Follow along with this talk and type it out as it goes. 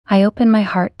I open my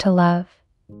heart to love.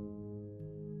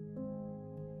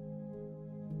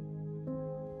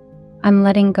 I'm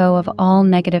letting go of all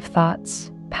negative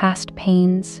thoughts, past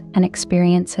pains, and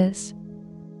experiences.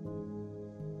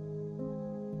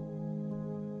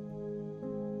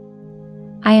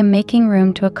 I am making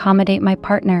room to accommodate my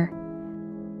partner.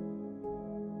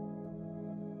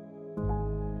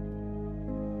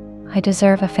 I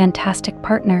deserve a fantastic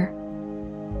partner.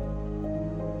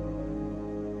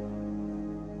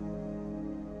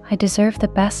 I deserve the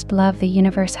best love the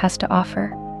universe has to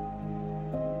offer.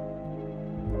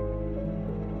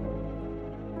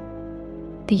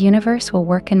 The universe will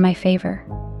work in my favor.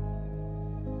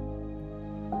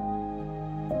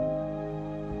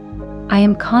 I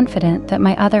am confident that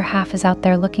my other half is out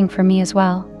there looking for me as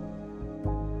well.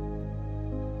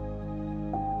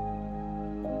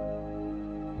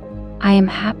 I am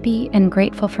happy and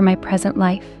grateful for my present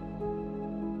life.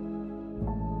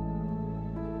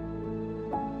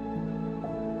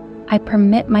 I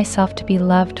permit myself to be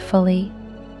loved fully.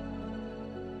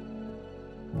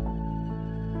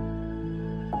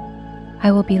 I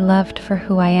will be loved for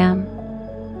who I am.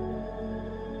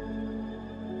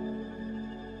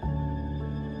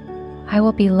 I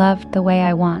will be loved the way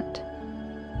I want.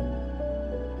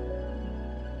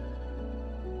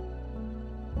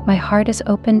 My heart is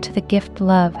open to the gift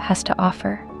love has to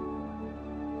offer.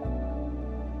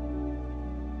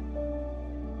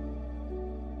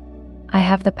 I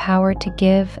have the power to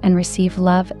give and receive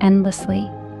love endlessly.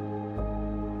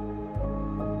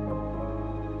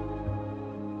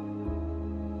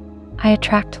 I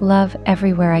attract love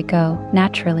everywhere I go,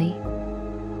 naturally.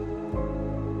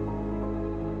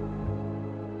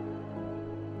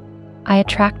 I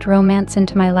attract romance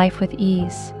into my life with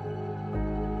ease.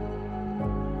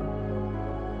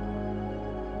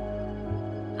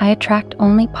 I attract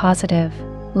only positive,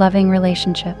 loving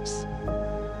relationships.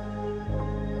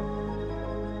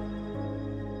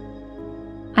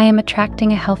 I am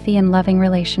attracting a healthy and loving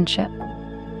relationship.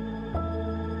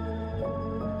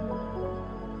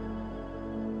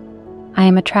 I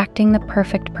am attracting the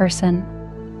perfect person.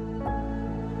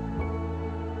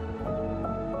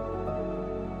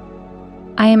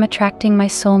 I am attracting my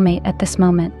soulmate at this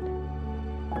moment.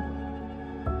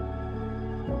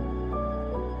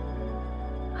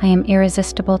 I am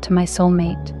irresistible to my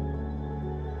soulmate.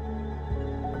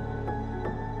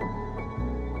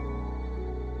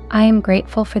 I am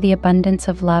grateful for the abundance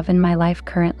of love in my life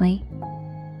currently.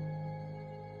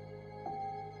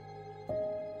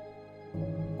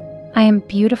 I am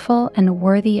beautiful and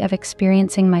worthy of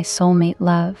experiencing my soulmate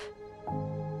love.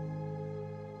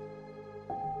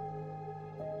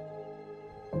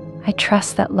 I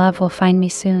trust that love will find me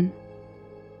soon.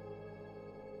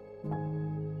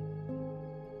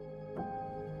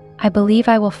 I believe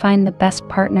I will find the best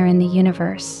partner in the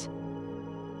universe.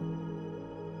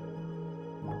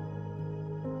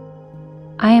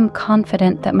 I am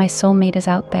confident that my soulmate is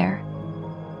out there.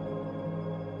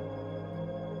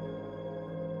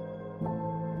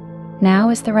 Now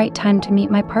is the right time to meet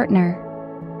my partner.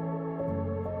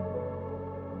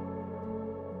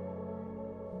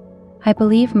 I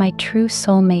believe my true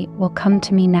soulmate will come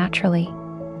to me naturally.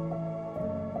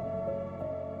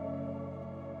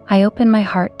 I open my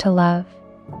heart to love.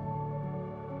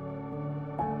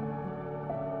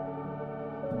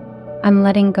 I'm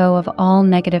letting go of all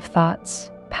negative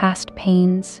thoughts, past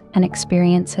pains, and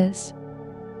experiences.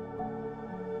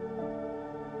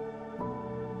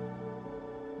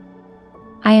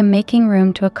 I am making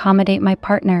room to accommodate my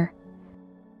partner.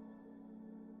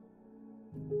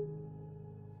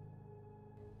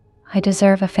 I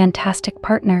deserve a fantastic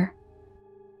partner.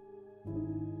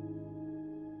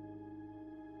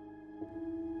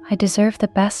 I deserve the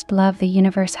best love the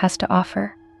universe has to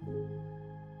offer.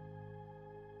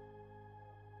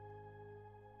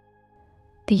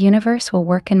 The universe will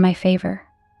work in my favor.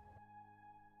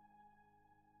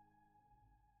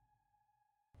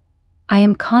 I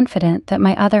am confident that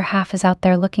my other half is out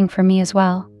there looking for me as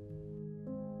well.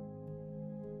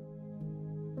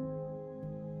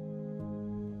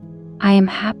 I am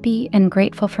happy and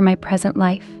grateful for my present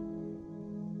life.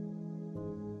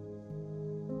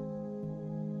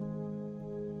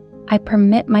 I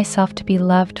permit myself to be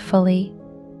loved fully.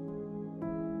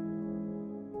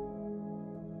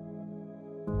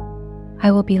 I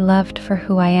will be loved for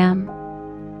who I am.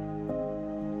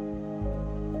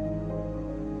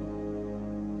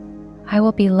 I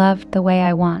will be loved the way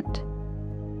I want.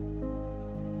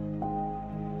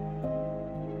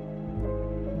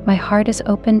 My heart is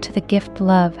open to the gift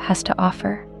love has to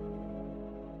offer.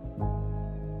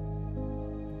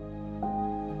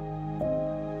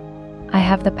 I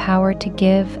have the power to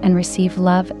give and receive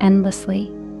love endlessly.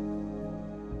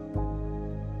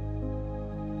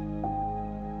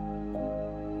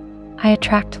 I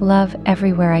attract love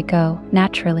everywhere I go,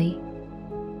 naturally.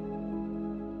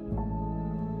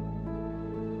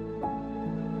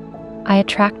 I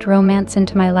attract romance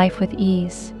into my life with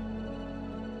ease.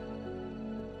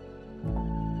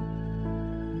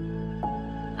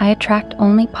 I attract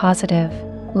only positive,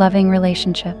 loving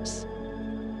relationships.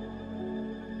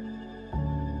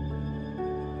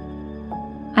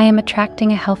 I am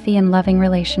attracting a healthy and loving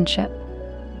relationship.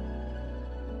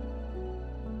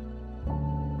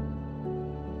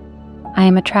 I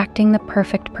am attracting the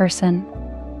perfect person.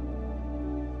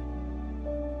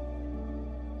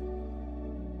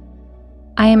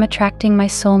 I am attracting my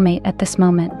soulmate at this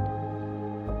moment.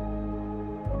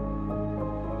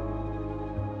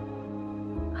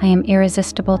 I am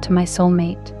irresistible to my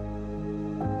soulmate.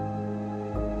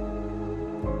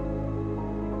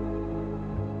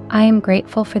 I am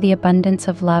grateful for the abundance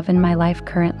of love in my life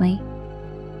currently.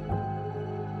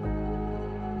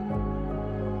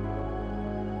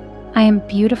 I am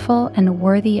beautiful and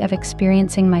worthy of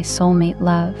experiencing my soulmate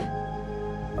love.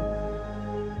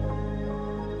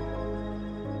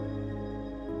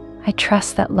 I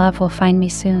trust that love will find me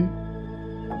soon.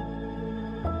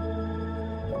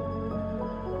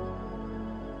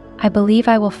 I believe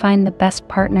I will find the best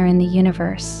partner in the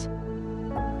universe.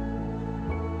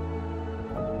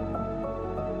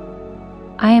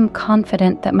 I am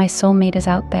confident that my soulmate is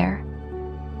out there.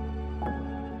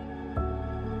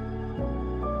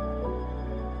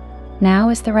 Now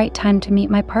is the right time to meet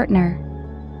my partner.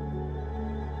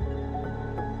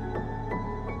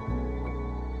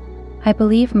 I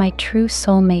believe my true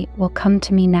soulmate will come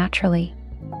to me naturally.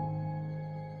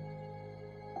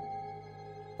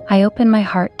 I open my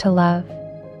heart to love.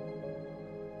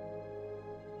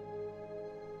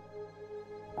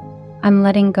 I'm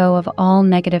letting go of all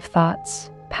negative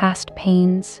thoughts, past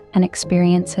pains, and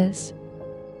experiences.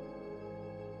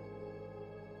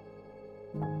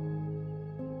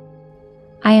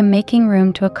 I am making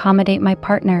room to accommodate my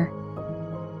partner.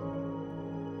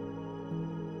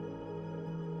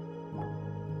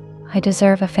 I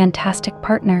deserve a fantastic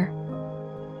partner.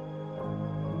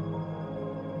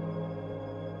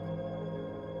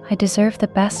 I deserve the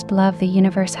best love the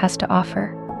universe has to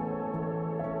offer.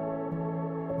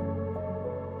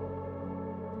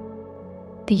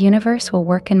 The universe will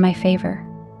work in my favor.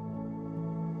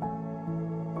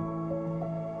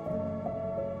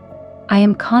 I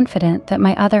am confident that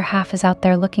my other half is out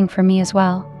there looking for me as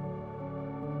well.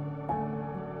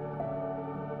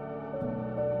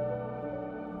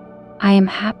 I am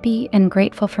happy and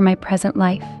grateful for my present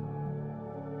life.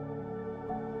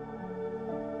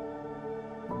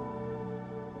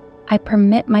 I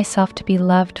permit myself to be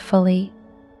loved fully.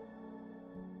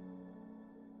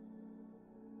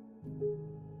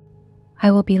 I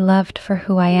will be loved for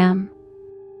who I am.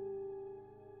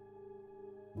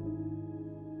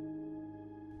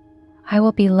 I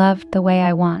will be loved the way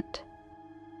I want.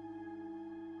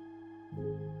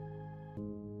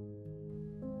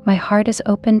 My heart is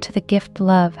open to the gift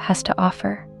love has to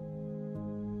offer.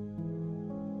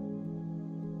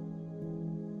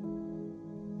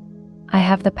 I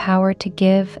have the power to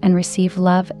give and receive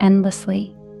love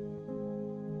endlessly.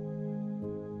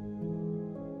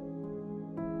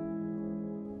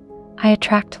 I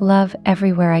attract love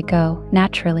everywhere I go,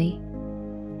 naturally.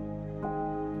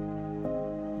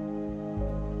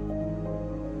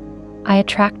 I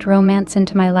attract romance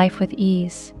into my life with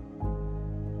ease.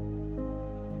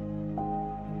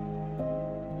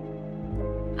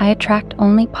 I attract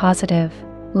only positive,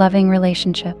 loving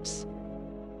relationships.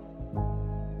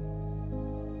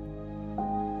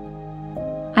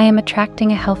 I am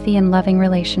attracting a healthy and loving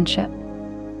relationship.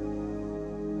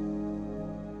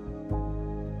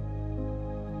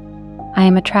 I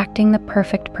am attracting the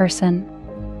perfect person.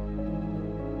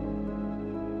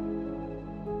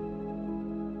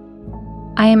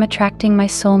 I am attracting my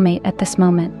soulmate at this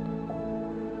moment.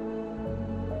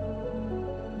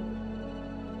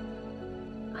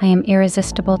 I am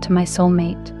irresistible to my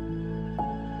soulmate.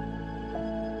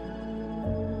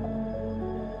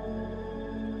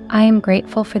 I am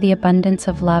grateful for the abundance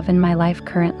of love in my life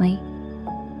currently.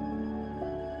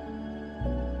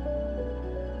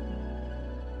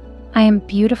 I am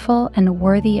beautiful and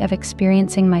worthy of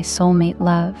experiencing my soulmate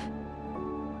love.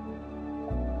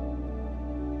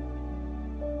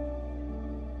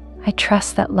 I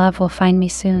trust that love will find me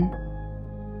soon.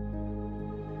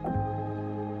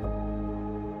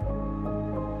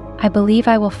 I believe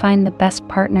I will find the best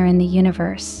partner in the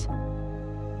universe.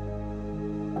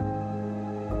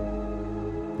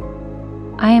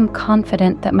 I am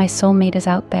confident that my soulmate is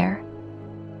out there.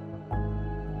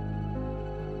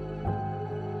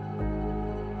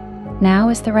 Now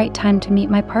is the right time to meet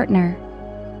my partner.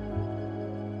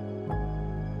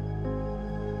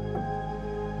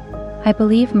 I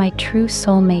believe my true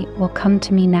soulmate will come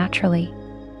to me naturally.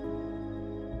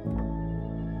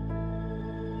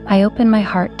 I open my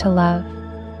heart to love.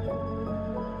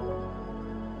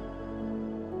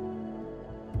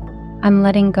 I'm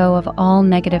letting go of all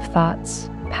negative thoughts,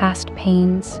 past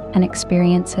pains, and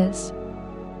experiences.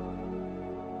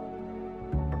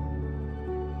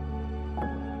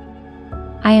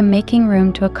 I am making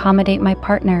room to accommodate my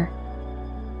partner.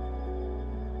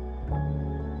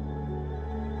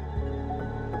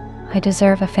 I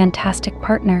deserve a fantastic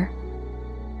partner.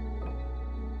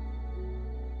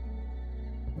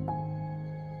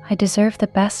 I deserve the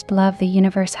best love the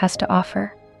universe has to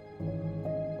offer.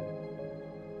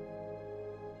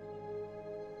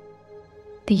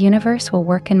 The universe will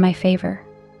work in my favor.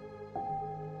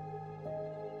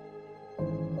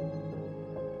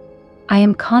 I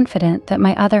am confident that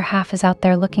my other half is out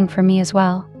there looking for me as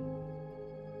well.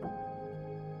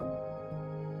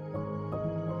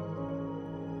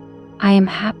 I am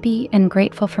happy and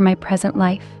grateful for my present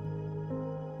life.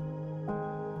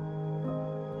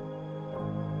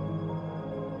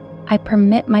 I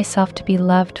permit myself to be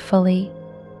loved fully.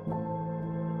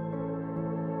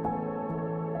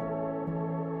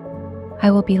 I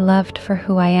will be loved for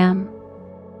who I am.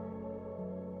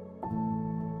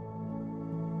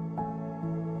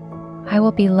 I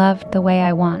will be loved the way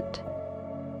I want.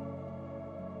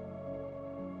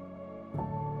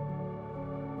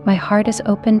 My heart is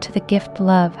open to the gift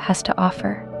love has to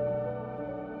offer.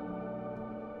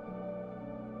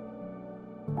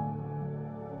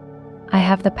 I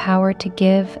have the power to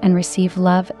give and receive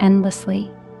love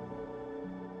endlessly.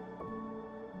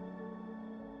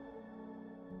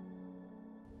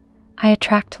 I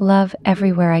attract love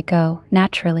everywhere I go,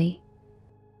 naturally.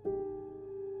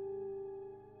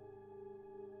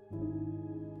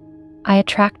 I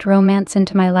attract romance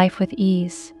into my life with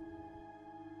ease.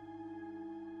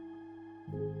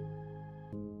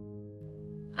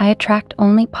 I attract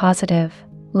only positive,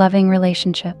 loving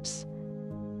relationships.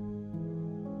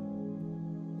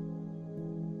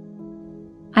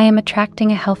 I am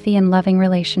attracting a healthy and loving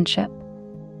relationship.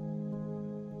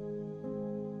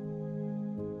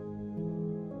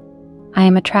 I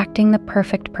am attracting the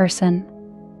perfect person.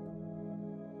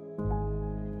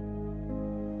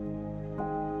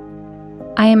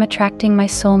 I am attracting my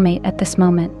soulmate at this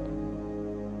moment.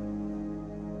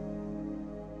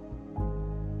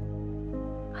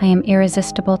 I am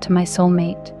irresistible to my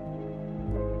soulmate.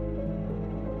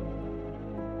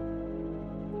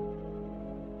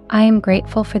 I am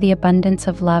grateful for the abundance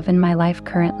of love in my life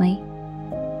currently.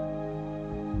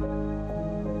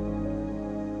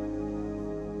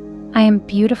 I am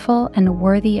beautiful and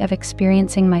worthy of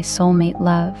experiencing my soulmate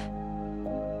love.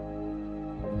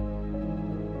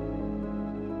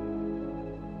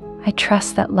 I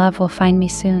trust that love will find me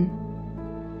soon.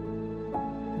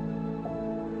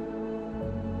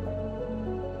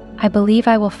 I believe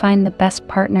I will find the best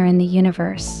partner in the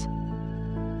universe.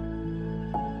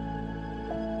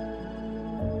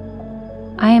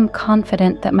 I am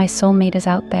confident that my soulmate is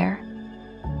out there.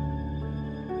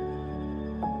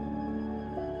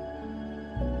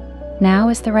 Now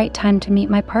is the right time to meet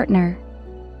my partner.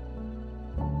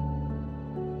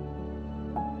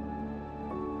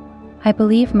 I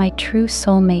believe my true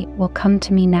soulmate will come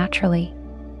to me naturally.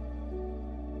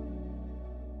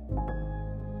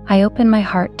 I open my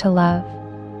heart to love.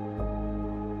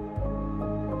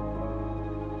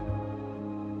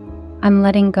 I'm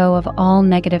letting go of all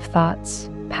negative thoughts,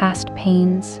 past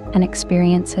pains, and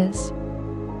experiences.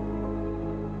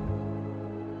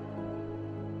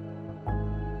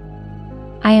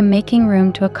 I am making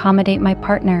room to accommodate my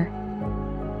partner.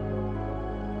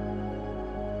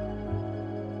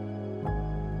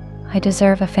 I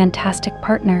deserve a fantastic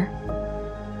partner.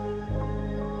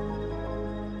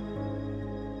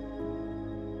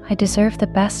 I deserve the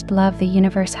best love the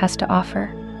universe has to offer.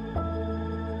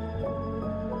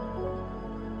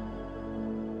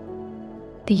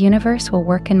 The universe will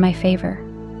work in my favor.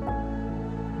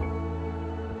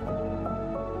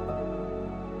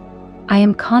 I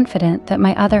am confident that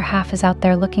my other half is out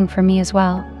there looking for me as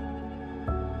well.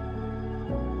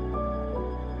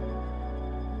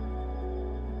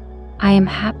 I am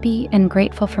happy and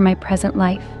grateful for my present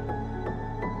life.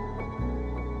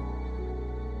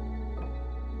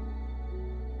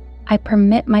 I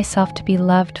permit myself to be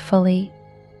loved fully.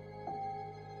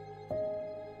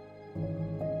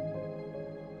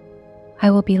 I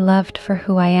will be loved for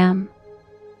who I am.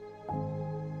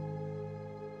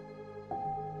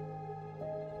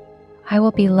 I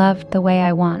will be loved the way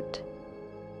I want.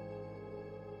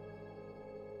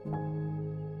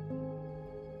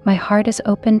 My heart is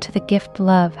open to the gift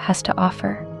love has to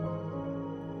offer.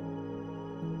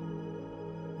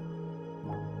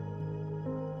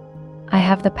 I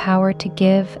have the power to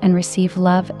give and receive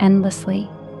love endlessly.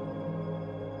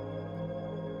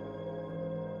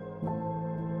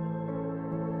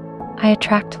 I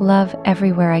attract love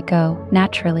everywhere I go,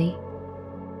 naturally.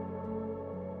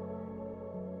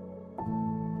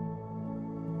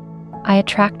 I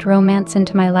attract romance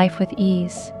into my life with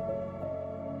ease.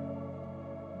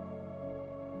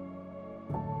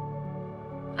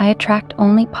 I attract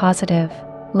only positive,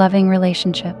 loving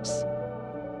relationships.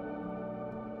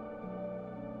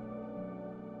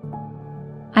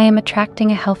 I am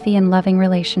attracting a healthy and loving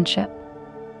relationship.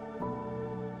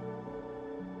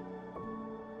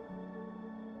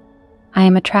 I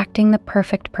am attracting the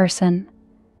perfect person.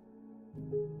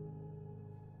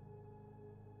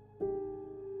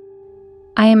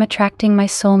 I am attracting my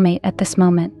soulmate at this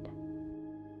moment.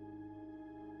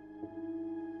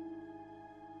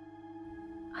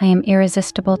 I am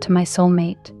irresistible to my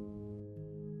soulmate.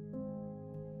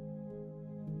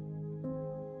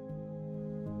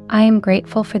 I am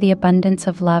grateful for the abundance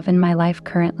of love in my life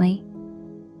currently.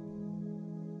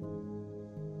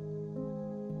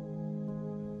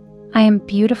 I am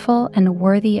beautiful and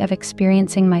worthy of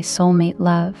experiencing my soulmate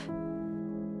love.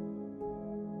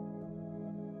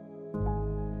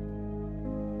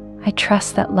 I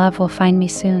trust that love will find me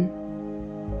soon.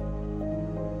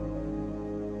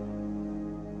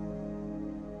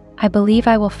 I believe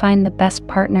I will find the best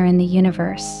partner in the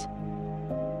universe.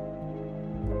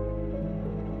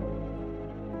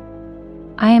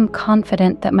 I am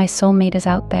confident that my soulmate is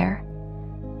out there.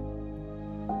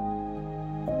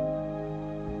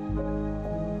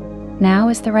 Now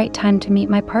is the right time to meet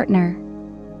my partner.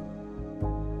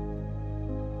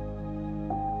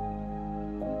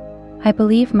 I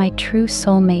believe my true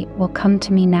soulmate will come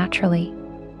to me naturally.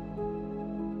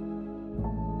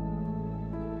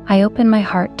 I open my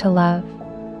heart to love.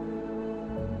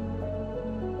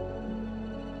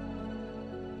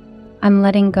 I'm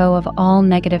letting go of all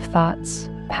negative thoughts,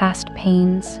 past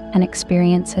pains, and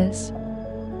experiences.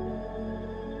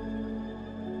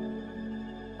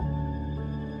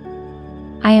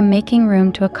 I am making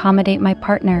room to accommodate my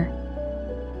partner.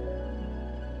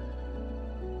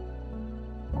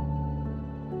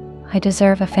 I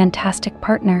deserve a fantastic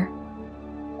partner.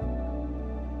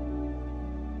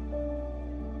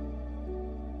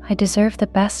 I deserve the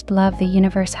best love the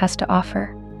universe has to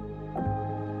offer.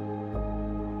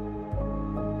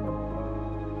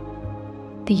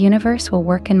 The universe will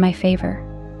work in my favor.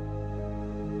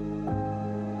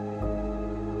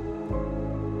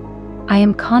 I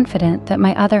am confident that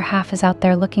my other half is out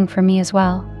there looking for me as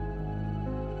well.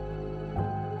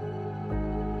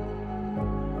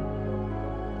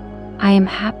 I am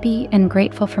happy and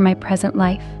grateful for my present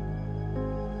life.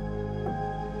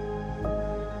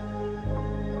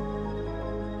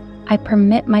 I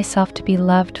permit myself to be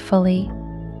loved fully.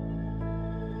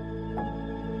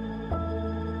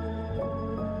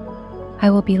 I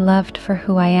will be loved for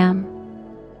who I am.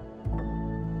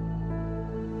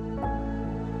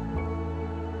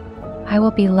 I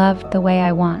will be loved the way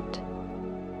I want.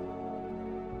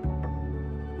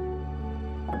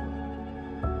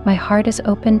 My heart is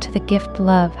open to the gift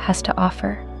love has to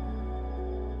offer.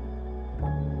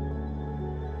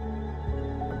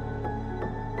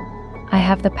 I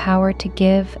have the power to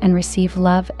give and receive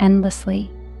love endlessly.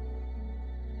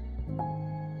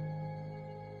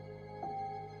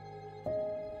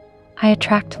 I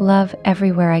attract love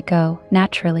everywhere I go,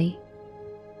 naturally.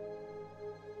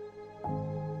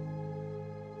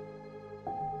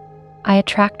 I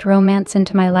attract romance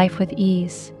into my life with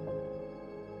ease.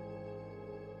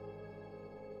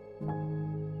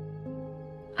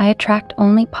 I attract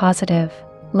only positive,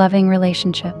 loving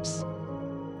relationships.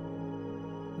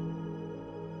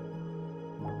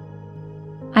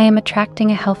 I am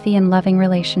attracting a healthy and loving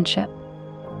relationship.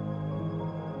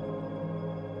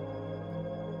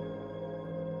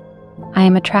 I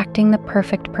am attracting the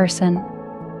perfect person.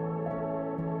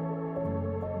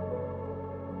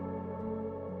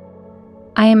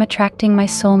 I am attracting my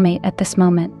soulmate at this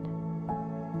moment.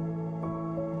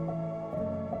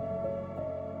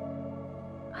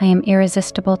 I am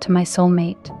irresistible to my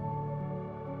soulmate.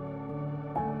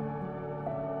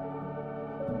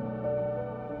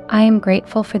 I am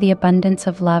grateful for the abundance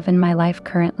of love in my life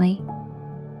currently.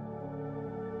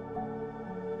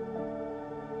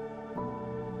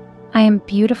 I am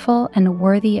beautiful and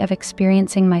worthy of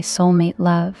experiencing my soulmate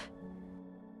love.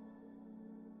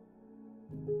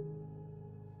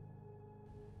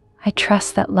 I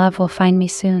trust that love will find me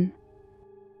soon.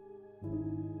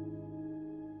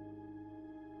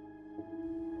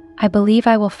 I believe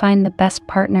I will find the best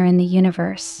partner in the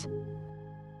universe.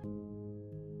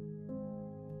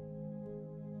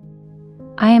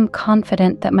 I am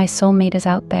confident that my soulmate is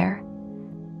out there.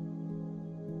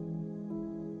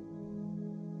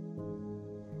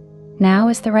 Now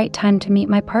is the right time to meet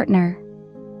my partner.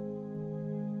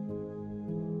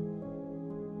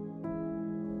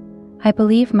 I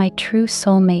believe my true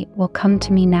soulmate will come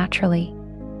to me naturally.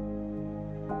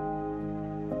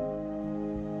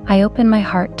 I open my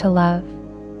heart to love.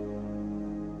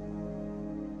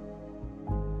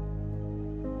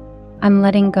 I'm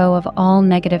letting go of all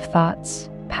negative thoughts,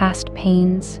 past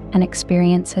pains, and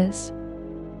experiences.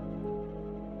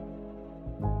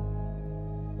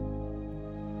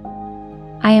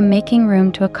 I am making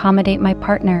room to accommodate my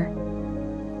partner.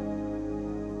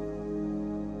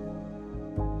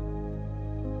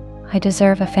 I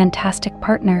deserve a fantastic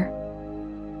partner.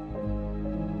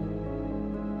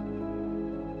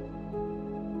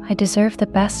 I deserve the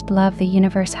best love the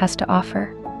universe has to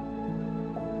offer.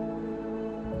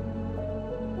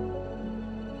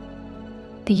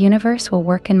 The universe will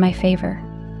work in my favor.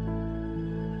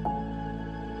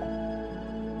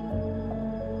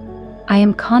 I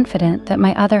am confident that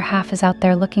my other half is out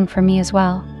there looking for me as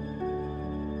well.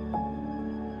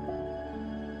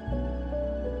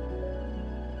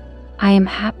 I am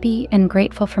happy and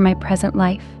grateful for my present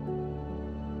life.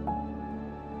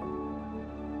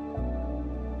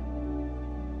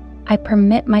 I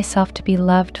permit myself to be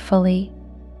loved fully.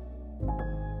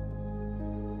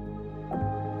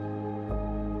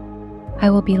 I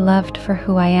will be loved for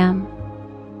who I am.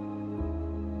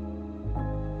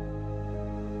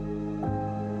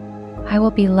 I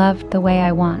will be loved the way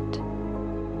I want.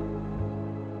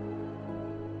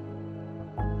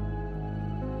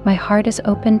 My heart is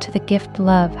open to the gift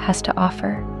love has to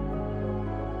offer.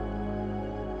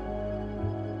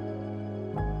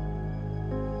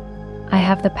 I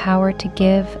have the power to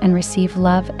give and receive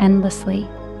love endlessly.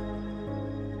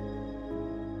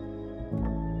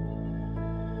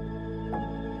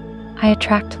 I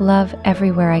attract love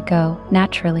everywhere I go,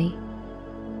 naturally.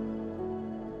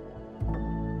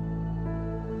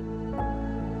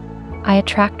 I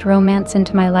attract romance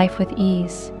into my life with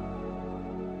ease.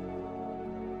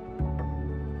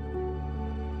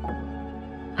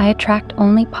 I attract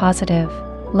only positive,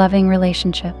 loving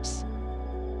relationships.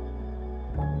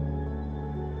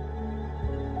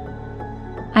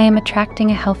 I am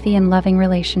attracting a healthy and loving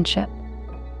relationship.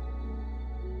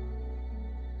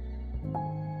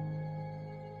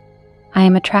 I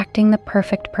am attracting the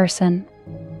perfect person.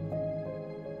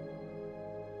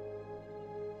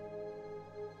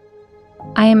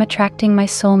 I am attracting my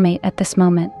soulmate at this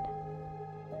moment.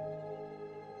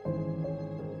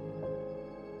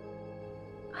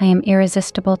 I am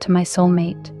irresistible to my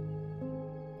soulmate.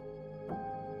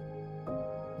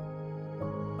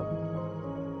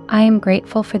 I am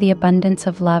grateful for the abundance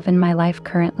of love in my life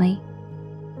currently.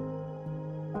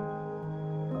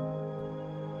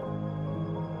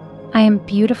 I am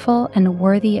beautiful and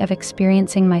worthy of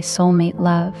experiencing my soulmate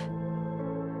love.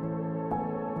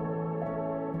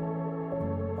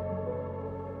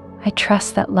 I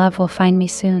trust that love will find me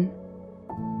soon.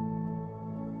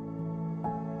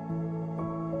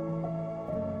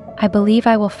 I believe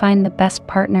I will find the best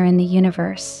partner in the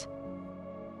universe.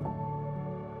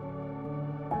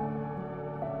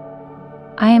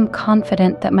 I am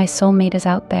confident that my soulmate is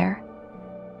out there.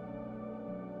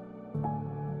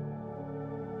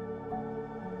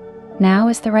 Now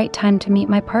is the right time to meet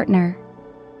my partner.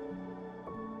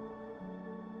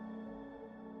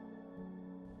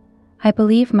 I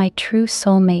believe my true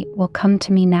soulmate will come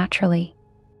to me naturally.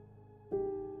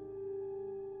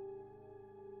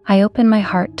 I open my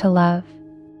heart to love.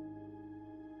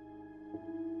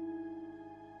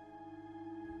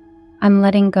 I'm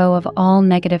letting go of all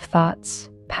negative thoughts,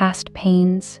 past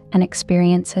pains, and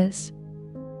experiences.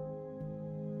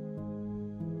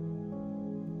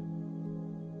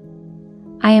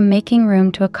 I am making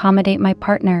room to accommodate my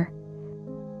partner.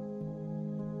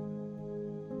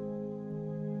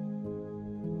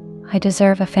 I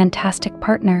deserve a fantastic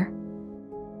partner.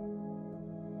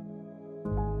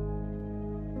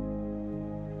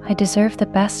 I deserve the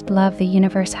best love the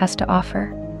universe has to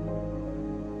offer.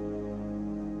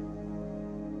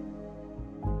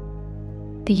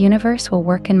 The universe will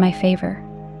work in my favor.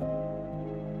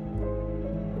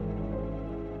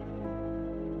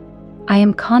 I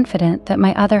am confident that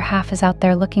my other half is out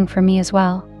there looking for me as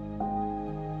well.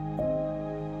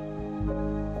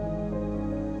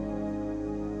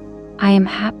 I am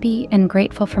happy and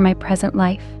grateful for my present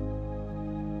life.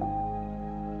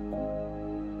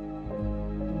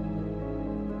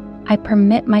 I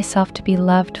permit myself to be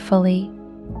loved fully.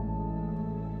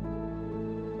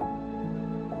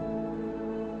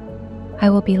 I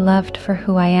will be loved for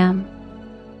who I am.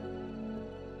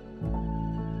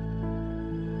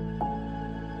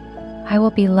 I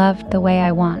will be loved the way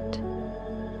I want.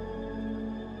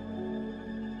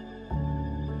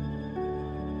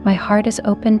 My heart is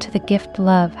open to the gift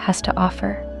love has to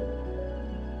offer.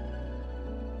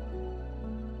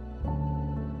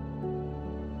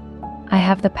 I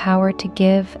have the power to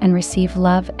give and receive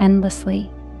love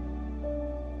endlessly.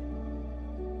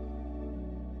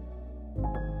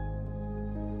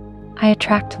 I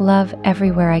attract love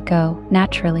everywhere I go,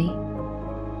 naturally.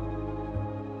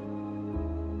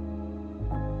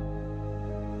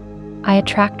 I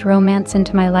attract romance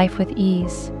into my life with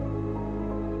ease.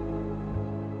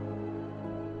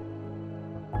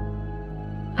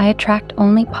 I attract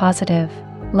only positive,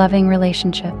 loving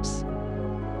relationships.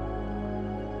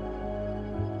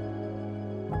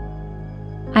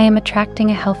 I am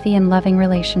attracting a healthy and loving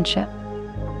relationship.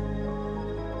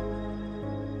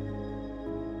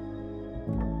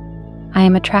 I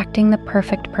am attracting the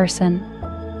perfect person.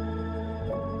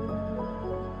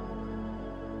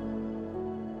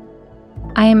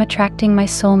 I am attracting my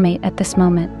soulmate at this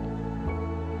moment.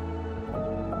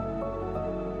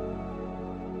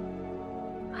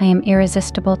 I am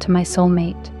irresistible to my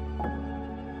soulmate.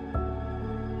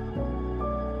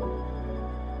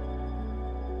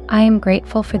 I am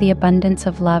grateful for the abundance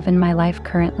of love in my life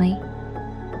currently.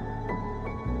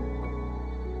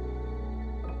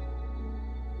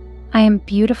 I am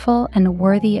beautiful and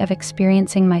worthy of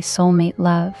experiencing my soulmate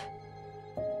love.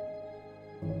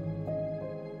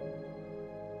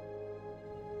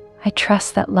 I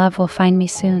trust that love will find me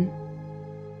soon.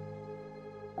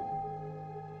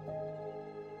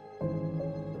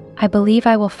 I believe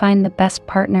I will find the best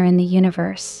partner in the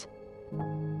universe.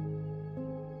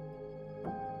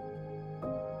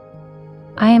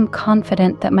 I am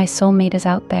confident that my soulmate is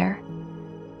out there.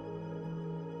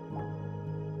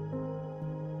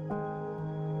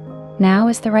 Now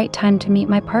is the right time to meet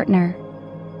my partner.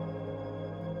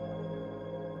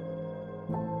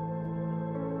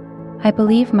 I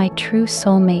believe my true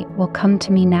soulmate will come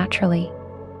to me naturally.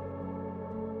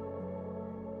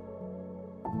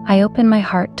 I open my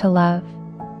heart to love.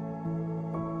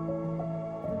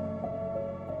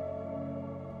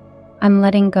 I'm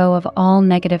letting go of all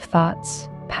negative thoughts,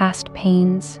 past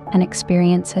pains, and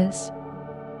experiences.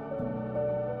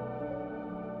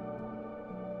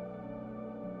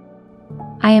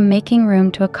 I am making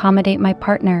room to accommodate my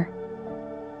partner.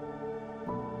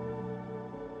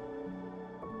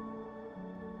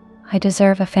 I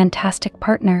deserve a fantastic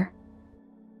partner.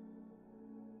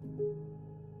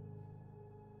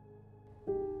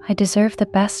 I deserve the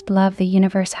best love the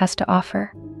universe has to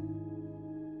offer.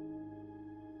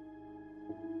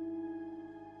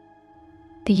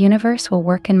 The universe will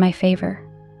work in my favor.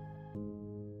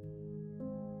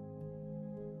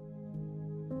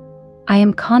 I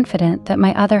am confident that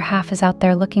my other half is out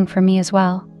there looking for me as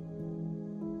well.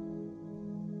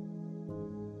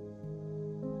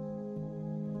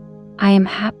 I am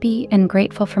happy and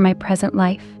grateful for my present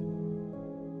life.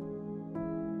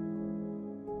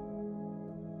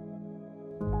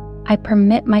 I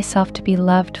permit myself to be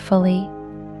loved fully.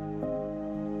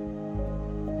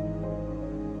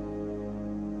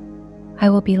 I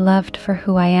will be loved for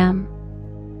who I am.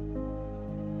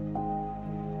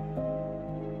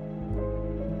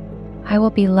 I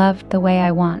will be loved the way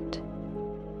I want.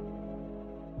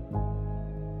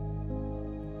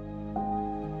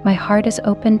 My heart is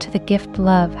open to the gift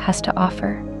love has to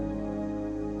offer.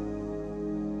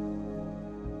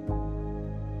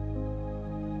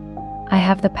 I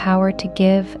have the power to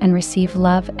give and receive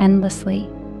love endlessly.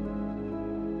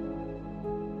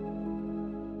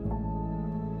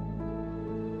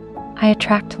 I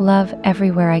attract love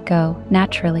everywhere I go,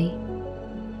 naturally.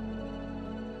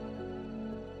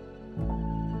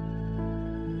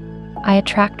 I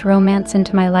attract romance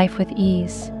into my life with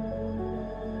ease.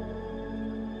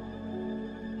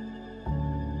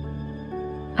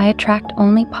 I attract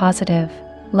only positive,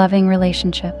 loving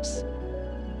relationships.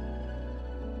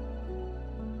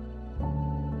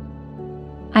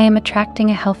 I am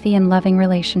attracting a healthy and loving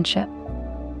relationship.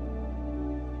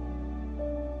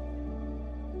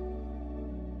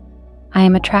 I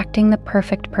am attracting the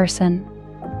perfect person.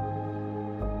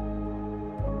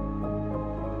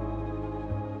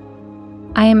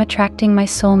 I am attracting my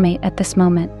soulmate at this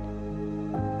moment.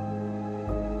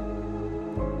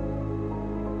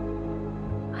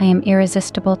 I am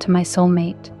irresistible to my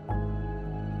soulmate.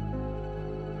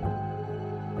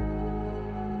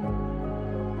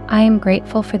 I am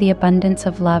grateful for the abundance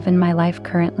of love in my life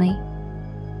currently.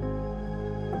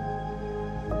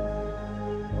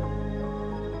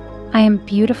 I am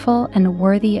beautiful and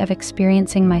worthy of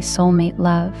experiencing my soulmate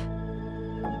love.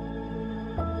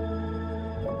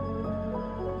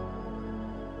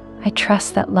 I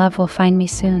trust that love will find me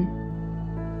soon.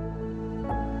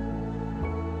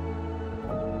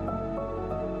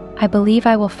 I believe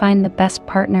I will find the best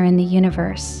partner in the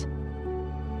universe.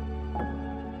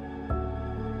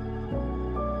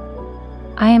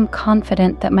 I am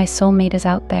confident that my soulmate is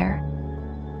out there.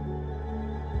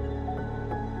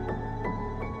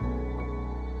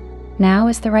 Now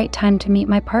is the right time to meet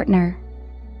my partner.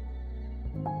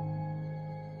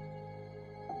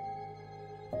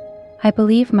 I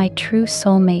believe my true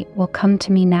soulmate will come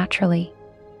to me naturally.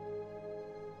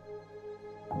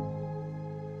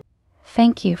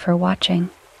 Thank you for watching.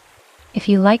 If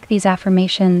you like these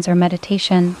affirmations or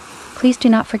meditation, please do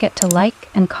not forget to like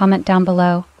and comment down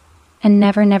below. And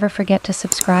never forget to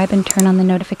subscribe and turn on the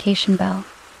notification bell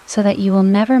so that you will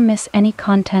never miss any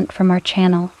content from our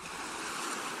channel.